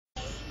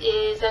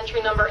is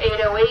entry number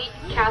 808,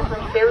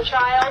 Catherine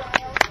Fairchild,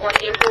 on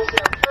April's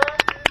No Fur.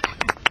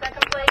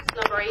 Second place,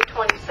 number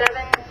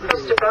 827,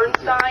 Krista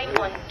Bernstein,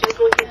 on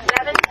Duplicate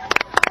 7.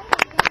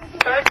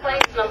 Third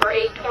place, number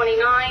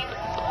 829,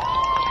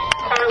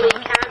 Carly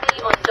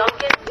Cabby, on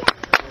Duncan.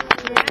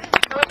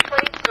 Fourth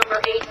place, number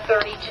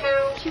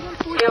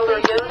 832, Taylor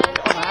Yonan,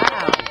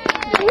 on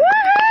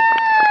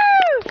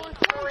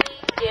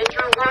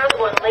Andrew World,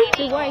 on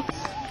Lady.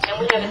 And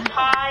we have a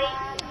tie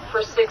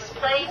for sixth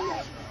place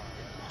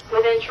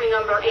with entry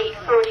number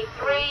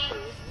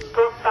 843,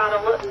 Brooke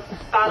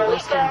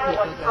Badalika,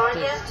 on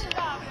Tanya.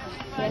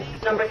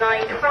 Number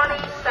 920,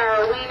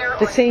 Sarah Wiener.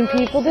 The same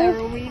people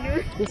do?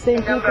 The same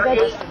people Number do?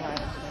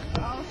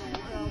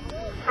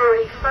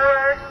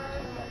 834,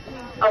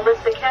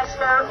 Alyssa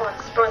Kessler, on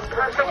Sprung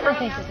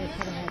Perfectly.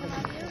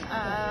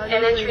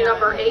 And entry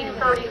number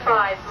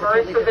 835,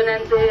 Marissa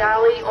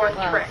Venenziali, on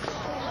Tricks.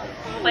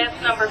 Class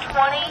number 20,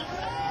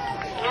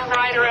 New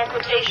Rider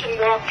Equitation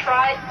Walk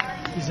Try.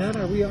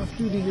 Are we off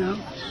duty now?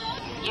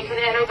 You can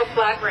enter the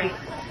flag race.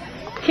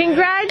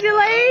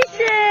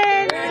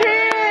 Congratulations, Tim!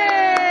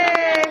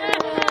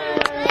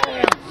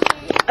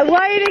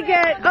 Way to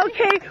get.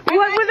 Okay,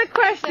 what were the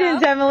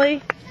questions,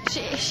 Emily?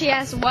 She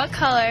asked, what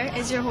color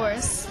is your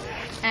horse?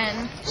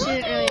 And she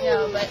didn't really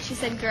know, but she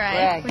said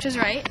gray, which was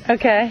right.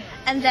 Okay.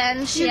 And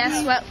then she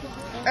asked what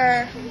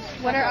are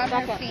on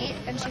her feet,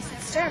 and she said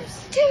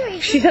stirrups.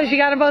 She said she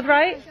got them both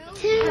right?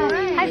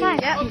 High five.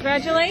 Yep.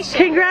 Congratulations.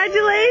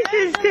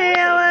 Congratulations,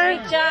 Taylor.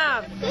 Good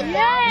job.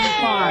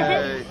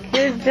 Fine.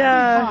 Good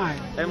job.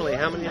 Emily,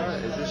 how many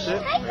is this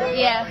it?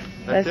 Yeah.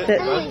 That's it.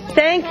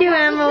 Thank you,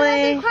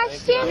 Emily.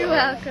 You're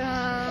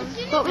welcome.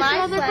 What was the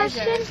other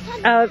question?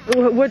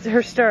 What's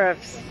her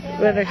stirrups?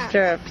 What are her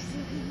stirrups?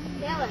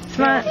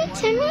 Smart.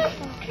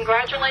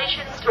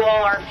 Congratulations to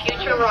all our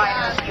future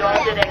riders. You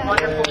all did a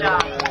wonderful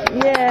job.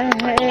 Yeah.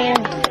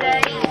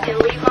 Today in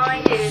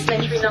Levine is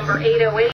entry number 808.